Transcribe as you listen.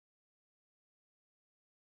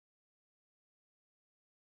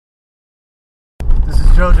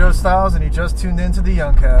Jojo Styles, and you just tuned into the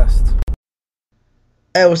YungCast.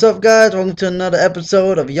 Hey, what's up, guys? Welcome to another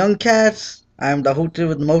episode of YungCast. I'm the host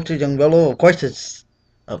with the most, Young Rollo. Of course it's.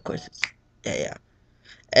 Yeah.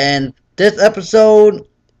 And this episode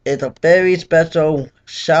is a very special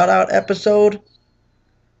shout-out episode.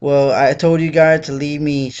 Well, I told you guys to leave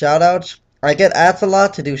me shout-outs. I get asked a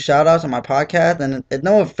lot to do shout-outs on my podcast, and it's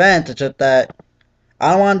no offense, it's just that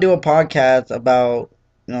I don't want to do a podcast about,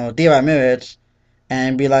 D. Ramirez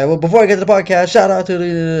and be like, well, before I get to the podcast, shout out to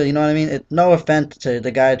the, you know what I mean? It's no offense to the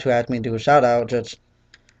guys who asked me to do a shout out.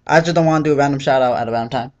 I just don't want to do a random shout out at a random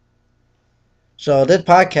time. So this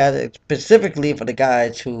podcast is specifically for the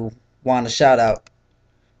guys who want a shout out.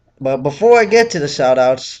 But before I get to the shout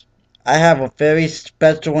outs, I have a very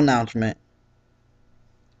special announcement.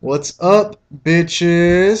 What's up,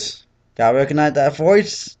 bitches? Y'all recognize that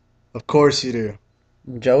voice? Of course you do.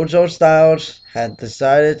 Jojo Styles had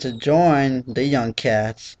decided to join the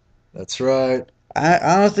YungCast. That's right. I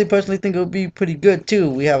honestly, personally think it would be pretty good too.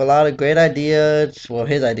 We have a lot of great ideas. Well,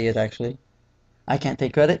 his ideas actually. I can't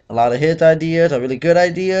take credit. A lot of his ideas are really good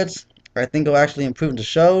ideas. I think it'll actually improve the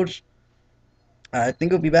shows. I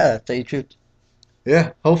think it'll be better, to tell you the truth.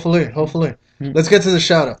 Yeah, hopefully. Let's get to the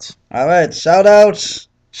shout-outs. Alright, shout outs.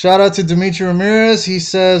 Shout out to Dimitri Ramirez. He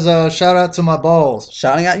says, shout out to my balls.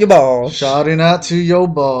 Shouting out your balls. Shouting out to your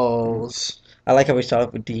balls. I like how we start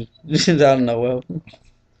off with D. I don't know. Well,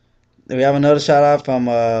 we have another shout out from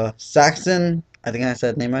Saxon. I think I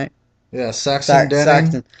said his name right. Yeah, Saxon Denning.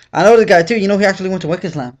 Saxon. I know this guy too. You know he actually went to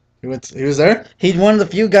Wicked Slam. He was there? He's one of the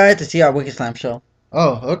few guys to see our Wicked Slam show.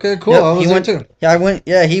 Oh, okay, cool. Yep, I was there too.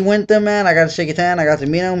 Yeah, he went there, man. I got to shake his hand. I got to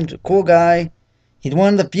meet him. He's a cool guy. He's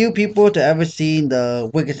one of the few people to ever see the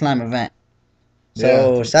Wicked Slam event.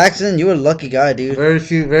 So, yeah. Saxon, you're a lucky guy, dude. Very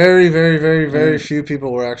few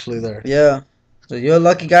people were actually there. Yeah. So you're a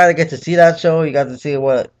lucky guy to get to see that show. You got to see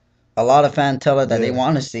what a lot of fans tell us that they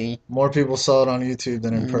want to see. More people saw it on YouTube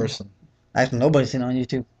than in person. Actually, nobody's seen it on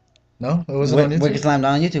YouTube. No? It wasn't on YouTube? Wicked Slam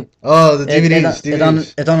not on YouTube. Oh, the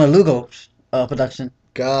DVDs. It's on a Lugo production.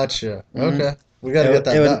 Gotcha. Okay. We got to get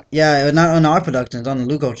that back. Yeah, it was not on our production. It's on the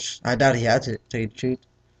Lugo. I doubt he has it, to tell you the truth.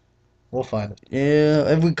 We'll find it.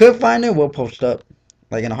 Yeah, if we could find it, we'll post it up,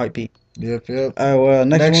 like in a heartbeat. Yep. Well,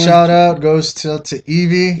 next shout out goes to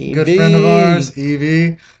Evie, good friend of ours.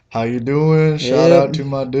 Evie, how you doing? Shout out to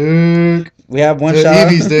my dick. We have one shout out.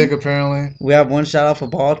 Evie's dick, apparently. We have one shout out for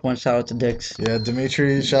balls, one shout out to dicks. Yeah,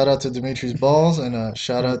 Dimitri, shout out to Dimitri's balls, and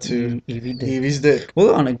shout out to Evie's dick.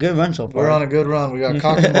 We're on a good run so far. We're on a good run. We got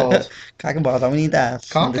cock and balls. Cock and balls, all we need to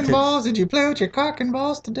ask. Cock and balls? Did you play with your cock and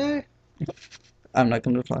balls today? I'm not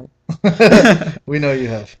going to reply. We know you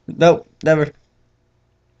have. Nope, never.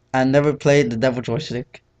 I never played the devil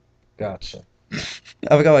joystick. Gotcha.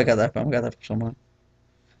 I forgot where I got that from. I got that from someone.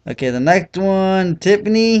 Okay, the next one,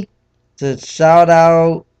 Tiffany, to shout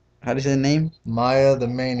out. How do you say the name? Maya the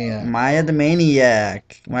Maniac. Maya the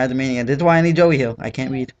Maniac. This is why I need Joey Hill. I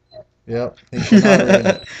can't read. Yep. He cannot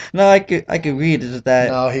read. No, I could read. It's just that.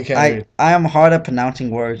 No, he can't read. I am hard at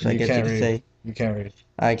pronouncing words. I guess you could say. You can't read.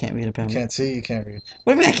 I can't read apparently. You can't see. You can't read.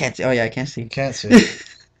 What do you mean I can't see? Oh yeah, I can't see. You can't see.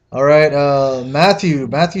 All right, Matthew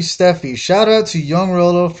Steffi. Shout out to Young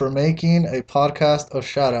Rollo for making a podcast of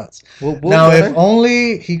shout outs. Now, if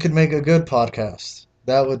only he could make a good podcast,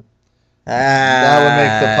 that would make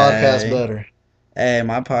the podcast better. Hey,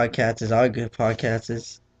 my podcast is all good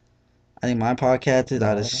podcasts. I think my podcast is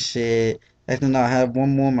out of shit. Actually, no, I have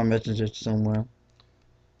one more of my messages somewhere.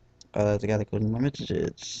 I gotta go to my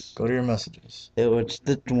messages. Go to your messages. It was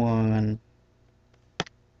this one.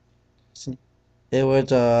 It was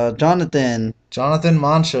Jonathan. Jonathan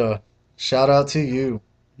Mancha. Shout out to you.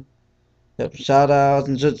 Yep, shout out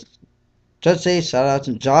and just say shout out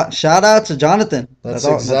to Jonathan. That's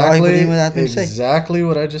exactly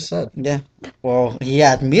what I just said. Yeah. Well, he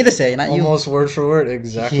had me to say, not you. Almost word for word,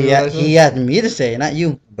 exactly what I said. He had me to say, not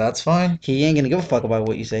you. That's fine. He ain't gonna give a fuck about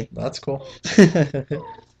what you say. That's cool.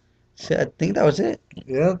 Shit, I think that was it.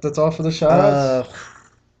 Yeah, that's all for the shout outs.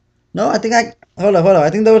 No, I think hold on. I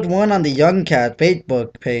think there was one on the YungCast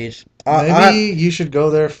Facebook page. Maybe you should go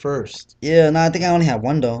there first. Yeah, no, I think I only have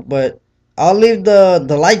one though. But I'll leave the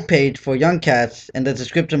like page for YungCast in the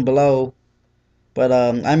description below. But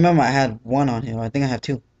I remember I had one on here. I think I have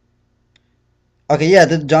two. Okay, yeah,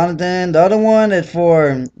 this is Jonathan. The other one is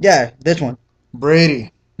for this one.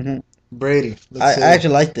 Brady. Mm-hmm. Brady. I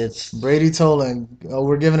actually like this. Brady Tolan.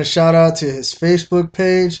 We're giving a shout out to his Facebook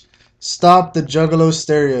page. Stop the Juggalo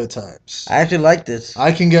stereotypes. I actually like this.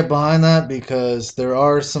 I can get behind that because there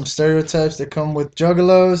are some stereotypes that come with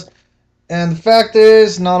Juggalos. And the fact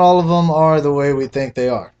is, not all of them are the way we think they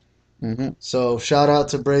are. Mm-hmm. So, shout out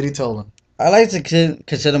to Brady Tolan. I like to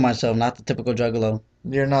consider myself not the typical juggalo.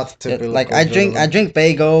 You're not the Yeah, typical like I juggalo. drink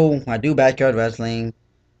Fago. I do backyard wrestling.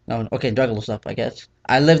 No, okay, juggalo stuff. I guess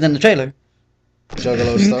I lived in the trailer.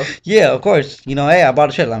 Juggalo stuff. Yeah, of course. You know, hey, I bought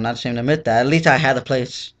a trailer. I'm not ashamed to admit that. At least I had a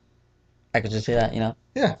place. I could just say that. You know.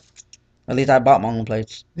 Yeah. At least I bought my own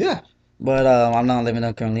place. Yeah. But I'm not living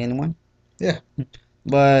there currently anymore. Yeah.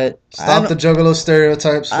 But Stop the juggalo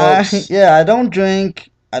stereotypes, folks. yeah, I don't drink.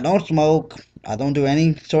 I don't smoke. I don't do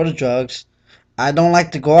any sort of drugs. I don't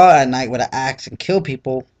like to go out at night with an axe and kill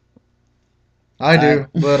people. I do,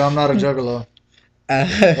 but I'm not a juggalo.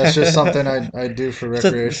 That's just something I do for This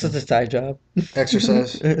is recreation. a side job.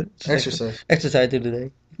 Exercise. Exercise. Exercise I do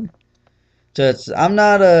today. Just I'm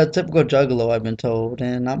not a typical juggalo, I've been told,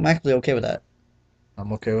 and I'm actually okay with that.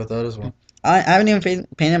 I'm okay with that as well. I haven't even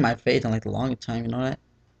painted my face in like the longest time. You know that?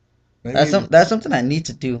 Maybe That's something I need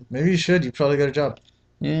to do. maybe you should. You probably got a job.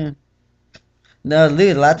 Yeah.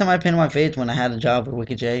 The last time I painted my face when I had a job with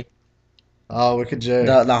Wicked J. Oh, Wicked J.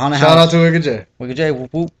 The haunted Shout house. out to Wicked J. Wicked J.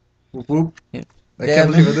 Whoop whoop. Whoop whoop. Yeah. I can't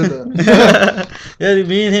believe I did that. that. Yeah,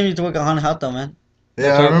 me and him used to work at haunted house though, man.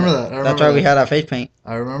 Yeah, I remember that. That's why we had our face paint.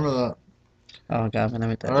 I remember that. Oh god, man, I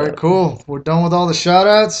made that. All right, cool. We're done with all the shout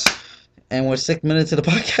outs. And we're 6 minutes into the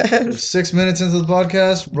podcast. We're 6 minutes into the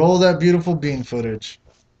podcast. Roll that beautiful bean footage.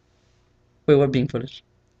 Wait, what bean footage?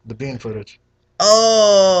 The bean footage.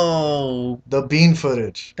 Oh, The bean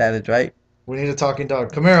footage. that is right. We need a talking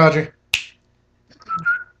dog. Come here, Audrey.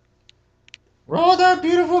 Roll that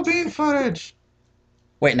beautiful bean footage.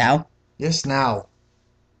 Wait, now? Yes, now.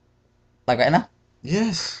 Like right now?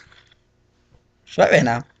 Yes. Right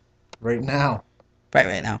now. Right now.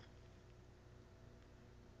 Right now.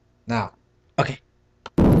 Now. Okay.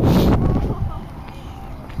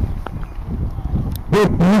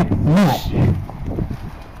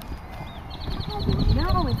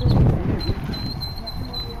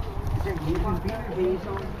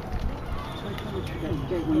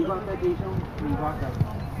 When you walk that gate on, when you walk that,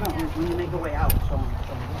 no, when you make your way out, so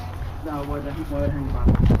no, where the hang box.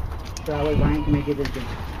 So that way Ryan can make it this game.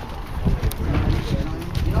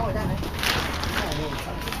 You know what that is?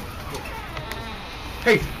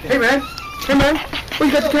 Hey man, what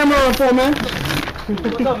you got the camera on for, man?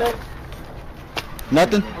 What's up, man?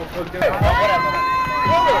 Nothing?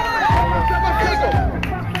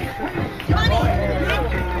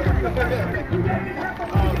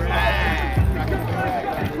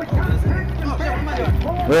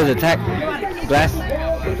 What is it? Tack? Glass?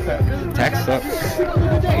 Tack sucks.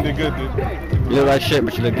 You did good, dude. You look like shit,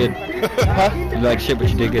 but you look good. Huh? You look like shit, but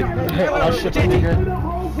you did good. I'll ship it good.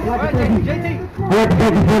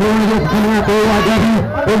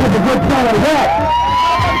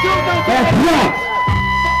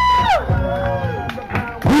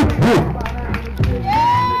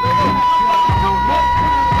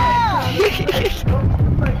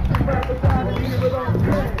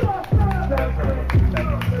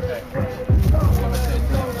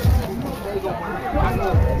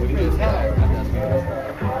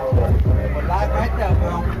 Live right there,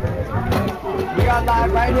 bro. We are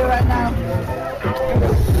live right here, right now.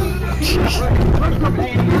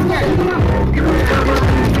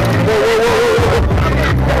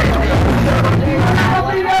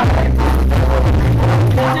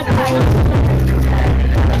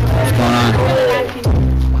 What's going on?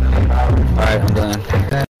 Alright, I'm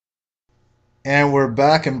done. And we're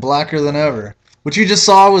back and blacker than ever. What you just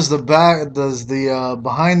saw was the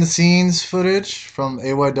behind the scenes footage from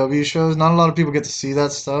AYW shows. Not a lot of people get to see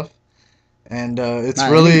that stuff, and it's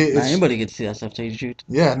Not anybody gets to see that stuff, tell you the truth.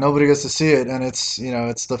 Yeah, nobody gets to see it, and it's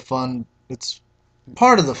it's the fun. It's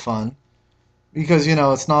part of the fun because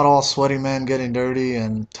it's not all sweaty men getting dirty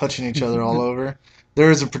and touching each other all over. There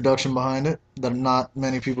is a production behind it that not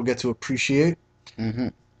many people get to appreciate. Mm-hmm.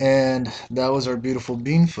 And that was our beautiful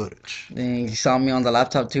bean footage. Then you saw me on the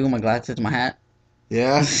laptop too, my glasses, my hat.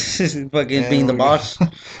 Yeah. Fucking being the boss.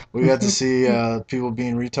 We got to see people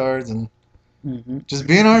being retards and just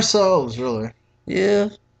being ourselves, really. Yeah.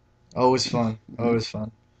 Always fun. Always fun.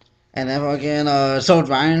 And then fucking so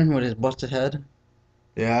Ryan with his busted head.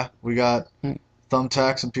 Yeah, we got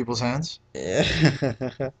thumbtacks in people's hands. Yeah.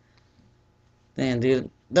 Damn, dude.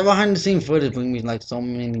 The behind the scene footage brings me like so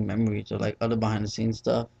many memories of like other behind the scenes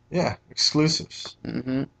stuff. Yeah, exclusives.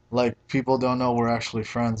 Mm-hmm. Like people don't know we're actually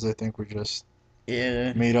friends. They think we're just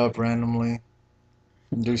meet up randomly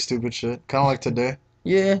and do stupid shit. Kind of like today.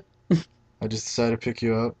 Yeah. I just decided to pick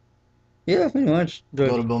you up. Yeah, pretty much.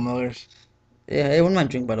 Go to Bill Miller's. Yeah, hey, what's my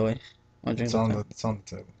drink, by the way? My drink. It's on the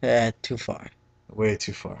table. Yeah, too far. Way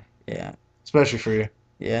too far. Yeah. Especially for you.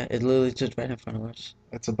 Yeah, it's literally just right in front of us.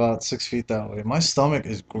 It's about 6 feet that way. My stomach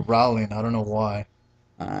is growling. I don't know why.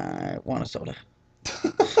 I want a soda.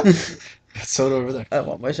 Soda over there. I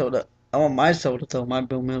want my soda. I want my soda though. My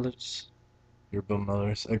Bill Millers. Your Bill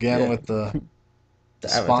Millers again Yeah. with the The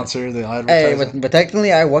advertise. sponsor, the Hey, advertising. but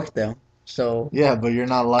technically I work there, so Yeah, but you're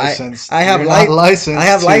not I licensed. I have You're not light. I licensed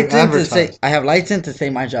have to license to say advertise. I have license to say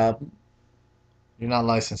my job, You're not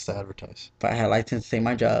licensed to advertise. but I have license to say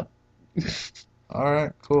my job. All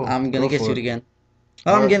right, cool. I'm gonna Go get for sued it. again.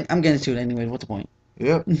 Oh, All right. I'm getting sued anyway. What's the point?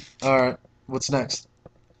 Yep. All right. What's next?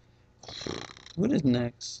 What is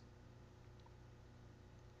next?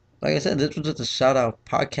 Like I said, this was just a shout out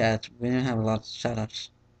podcast. We didn't have a lot of shout outs.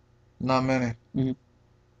 Not many. Mhm.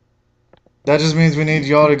 That just means we need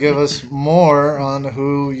y'all to give us more on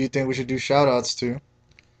who you think we should do shout outs to.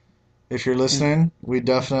 If you're listening, we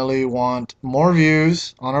definitely want more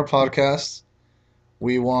views on our podcast.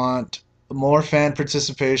 We want more fan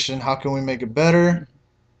participation. How can we make it better?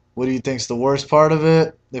 What do you think's the worst part of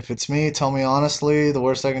it? If it's me, tell me honestly. The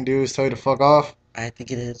worst I can do is tell you to fuck off. I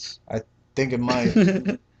think it is. I think it might.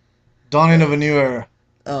 Dawning of a new era.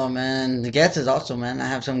 Oh man, the guests is also man. I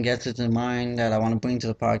have some guests in mind that I want to bring to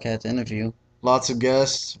the podcast interview. Lots of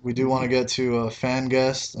guests. We do want to get to fan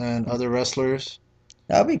guests and other wrestlers.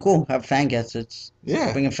 That'd be cool. Have fan guests.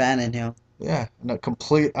 Yeah. Bring a fan in here. Yeah. And a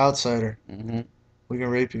complete outsider. Mm-hmm. We can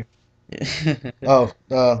rape you. Yeah.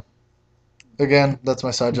 Oh, again, that's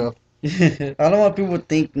my side job. I don't want people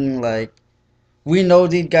thinking like we know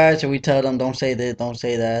these guys, so we tell them don't say this, don't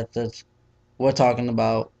say that. That's we're talking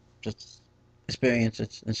about just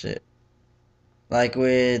experiences and shit. Like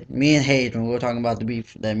with me and Hayes when we were talking about the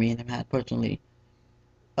beef that me and him had personally.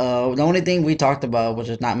 The only thing we talked about was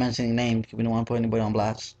just not mentioning names because we don't want to put anybody on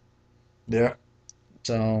blast. Yeah.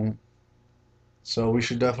 So So we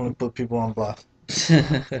should definitely put people on blast.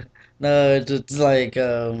 no, it's just like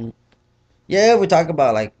yeah, we talk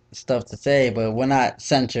about like stuff to say, but we're not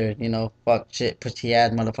censored. You know, fuck shit, pussy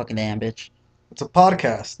ass, motherfucking damn bitch. It's a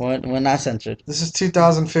podcast. We're not censored. This is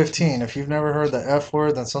 2015. If you've never heard the F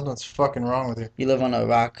word, then something's fucking wrong with you. You live on a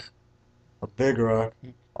rock A big rock.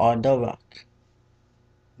 or the rock.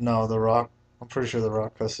 No, the rock. I'm pretty sure the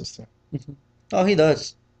rock cusses too. Oh, he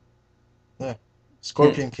does.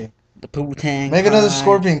 Scorpion King. The poo tang. Make another pie.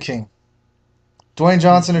 Scorpion King. Dwayne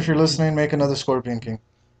Johnson, if you're listening, make another Scorpion King.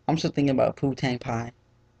 I'm still thinking about poo tang pie.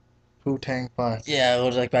 Poo Tang Pie. Yeah, it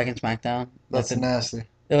was like back in SmackDown. That's Like nasty.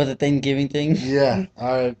 it was a Thanksgiving thing. Yeah,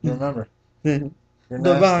 I remember. The You're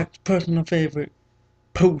nasty. Rock's personal favorite,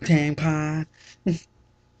 poo tang pie. I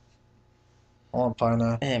want pie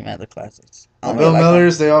now. Hey man, the classics. I The don't Bill really like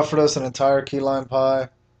Millers, they offered us an entire key lime pie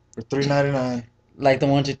for $3.99. like the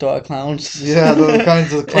ones you throw at clowns. Yeah, the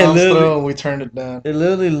kinds of clowns literally- throw, and we turned it down. It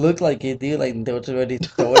literally looked like it, dude. Like they were just ready to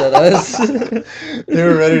throw it at us. They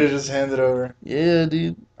were ready to just hand it over. Yeah,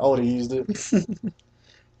 dude. I would have used it.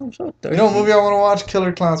 I'm so You thirsty. know what movie I want to watch?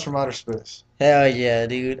 Killer Clowns from Outer Space. Hell yeah,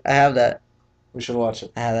 dude. I have that. We should watch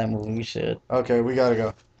it. I have that movie. We should. Okay, we gotta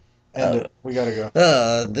go. End it. We gotta go.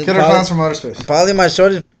 This Killer Clowns from Outer Space. probably my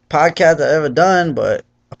shortest podcast I've ever done, but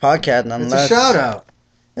a podcast It's nonetheless. a shout out.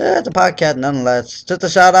 Yeah, it's a podcast nonetheless. Just a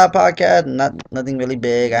shout out podcast. Nothing really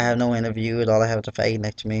big. I have no interviews. All I have is a faggot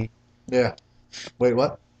next to me. Yeah. Wait,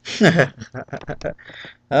 what?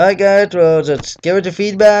 Alright, guys. Well, just give us your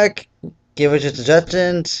feedback. Give us your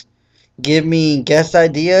suggestions. Give me guest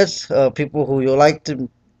ideas of people who you'd like to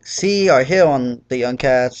see or hear on the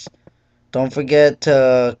YungCast. Don't forget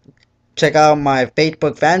to check out my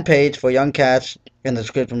Facebook fan page for YungCast in the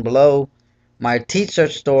description below. My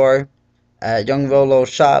t-shirt store at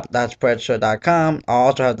youngroloshop.spreadshirt.com. I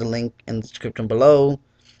also have the link in the description below.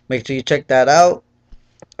 Make sure you check that out.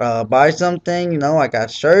 Buy something. You know, I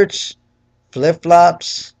got shirts,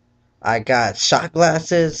 flip-flops. I got shot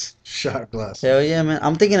glasses. Shot glass. Hell yeah, man.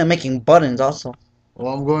 I'm thinking of making buttons also.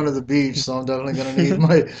 Well, I'm going to the beach, so I'm definitely gonna need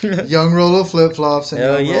my Young Rolo flip flops and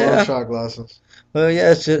Hell Young Rolo yeah. shot glasses. Well,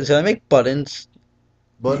 yeah, should I make buttons?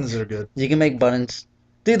 Buttons are good. You can make buttons.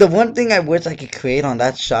 Dude, the one thing I wish I could create on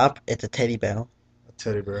that shop is a teddy bear. A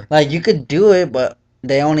teddy bear. Like, you could do it, but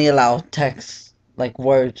they only allow text, like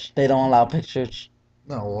words. They don't allow pictures.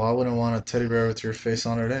 No, well, I wouldn't want a teddy bear with your face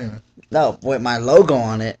on it anyway. No, with my logo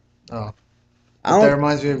on it. Oh. I But that don't,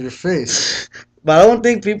 reminds me of your face. but I don't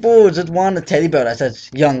think people would just want a teddy bear that says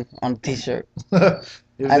young on a t-shirt. If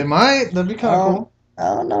they might, that'd be kind of cool. I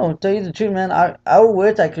don't know. Tell you the truth, man. I would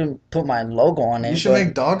wish I could put my logo on it. You should but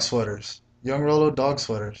make dog sweaters. Young Rolo dog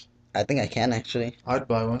sweaters. I think I can, actually. I'd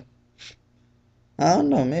buy one. I don't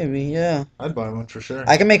know. Maybe, yeah. I'd buy one for sure.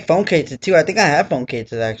 I can make phone cases, too. I think I have phone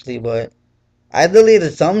cases, actually, but I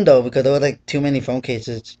deleted some, though, because there were, like, too many phone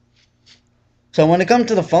cases. So when it comes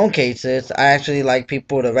to the phone cases, I actually like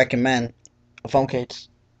people to recommend a phone case.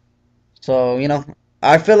 So, you know,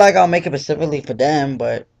 I feel like I'll make it specifically for them,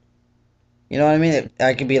 but you know what I mean.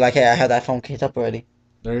 I could be like, hey, I have that phone case up already.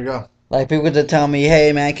 There you go. Like people could tell me,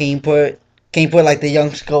 hey man, can you put like the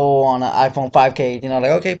young skull on an iPhone 5K? You know,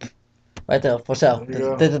 like okay, right there for sale. There you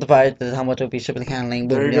go. This is the price. This is how much it'll be shipping and handling.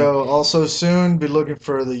 There Boom, you you know. go. Also soon, be looking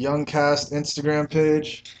for the YungCast Instagram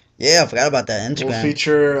page. Yeah, I forgot about that We'll Instagram.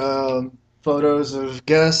 feature photos of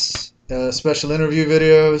guests, special interview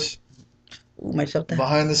videos, Ooh, myself that.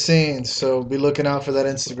 behind the scenes. So be looking out for that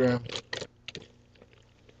Instagram.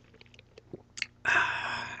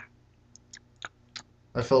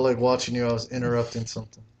 I felt like watching you. I was interrupting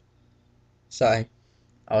something. Sorry,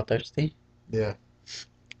 I was thirsty. Yeah.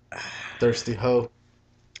 Thirsty hoe.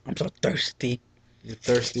 I'm so thirsty. You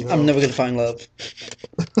thirsty hoe. I'm never gonna find love.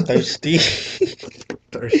 Thirsty.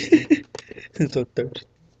 Thirsty. I'm so thirsty.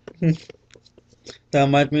 That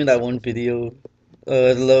reminds me of that one video.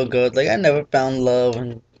 The little girl, like, I never found love,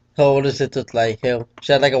 and her older sister's like, hell.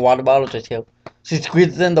 She had like a water bottle, just hell. She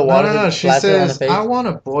squeezes in the water, No. and She splats it on her says, "I face. want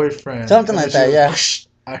a boyfriend." Something And then like she that, goes, yeah. "Whoosh,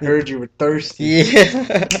 I heard you were thirsty."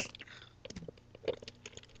 Yeah.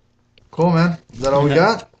 Cool, man. Is that all we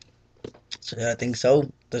got? So, yeah, I think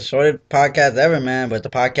so. The shortest podcast ever, man, but the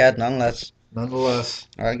podcast nonetheless. Nonetheless.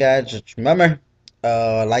 Alright, guys, just remember,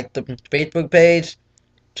 like the Facebook page,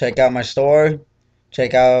 check out my store,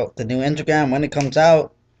 check out the new Instagram when it comes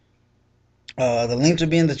out. The links will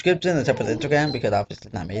be in the description, except for the Instagram, because obviously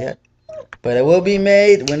it's not made yet. But it will be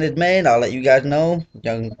made. When it's made, I'll let you guys know. You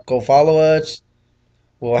can go follow us.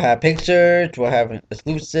 We'll have pictures. We'll have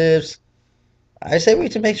exclusives. I say we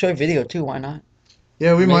should make short video too. Why not?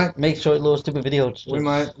 Yeah, we might. Make short little stupid videos. We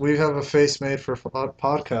might. We have a face made for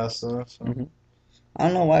podcasts, though. So. Mm-hmm. I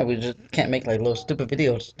don't know why we just can't make like little stupid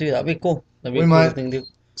videos. Dude, that'd be cool. That'd be We a cool might. thing to do.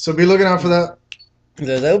 So be looking out for that.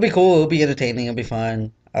 Yeah, that would be cool. It'll be entertaining. It'll be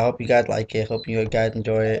fun. I hope you guys like it. Hope you guys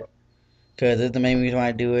enjoy it. Because it's the main reason why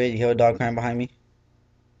I do it. You hear a dog crying behind me?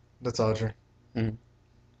 That's Audrey. Wait,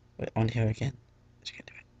 I want to hear it again. She can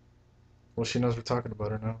do it. Well, she knows we're talking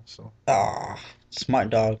about her now, so. Ah, smart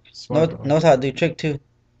dog. Smart dog. Knows how to do trick too.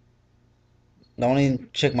 The only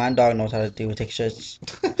trick my dog knows how to do is take shits.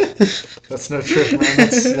 That's no trick, man.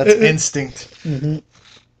 That's instinct. Mm-hmm.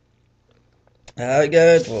 Alright,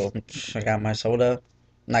 guys. Well, I got my soda.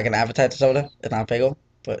 I'm not gonna advertise the soda. It's not bagel,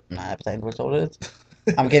 but I'm not advertising what soda is.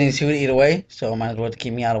 I'm getting sued either way, so might as well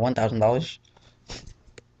keep me out of $1,000.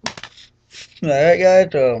 Alright, guys.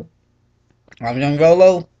 So I'm Young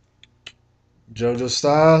Rolo, Jojo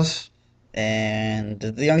Styles. and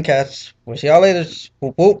this is the YungCast. We'll see y'all later.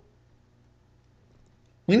 Whoop whoop.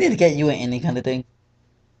 We need to get you an ending kind of thing.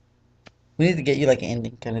 We need to get you like an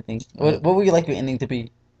ending kind of thing. What would you like your ending to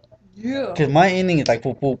be? Yeah. Because my ending is like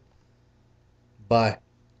whoop whoop. Bye.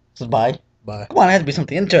 So bye. Bye. Come on, it has to be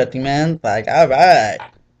something interesting, man. Like, alright.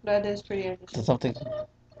 That is pretty interesting. So something.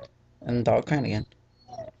 And dog crying again.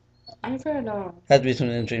 I'm fair dog. Has to be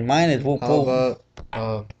something interesting. Mine is whoop How whoop.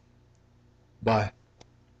 about, bye.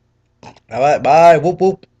 Alright, bye. Whoop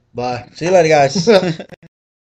whoop. Bye. See you later, guys.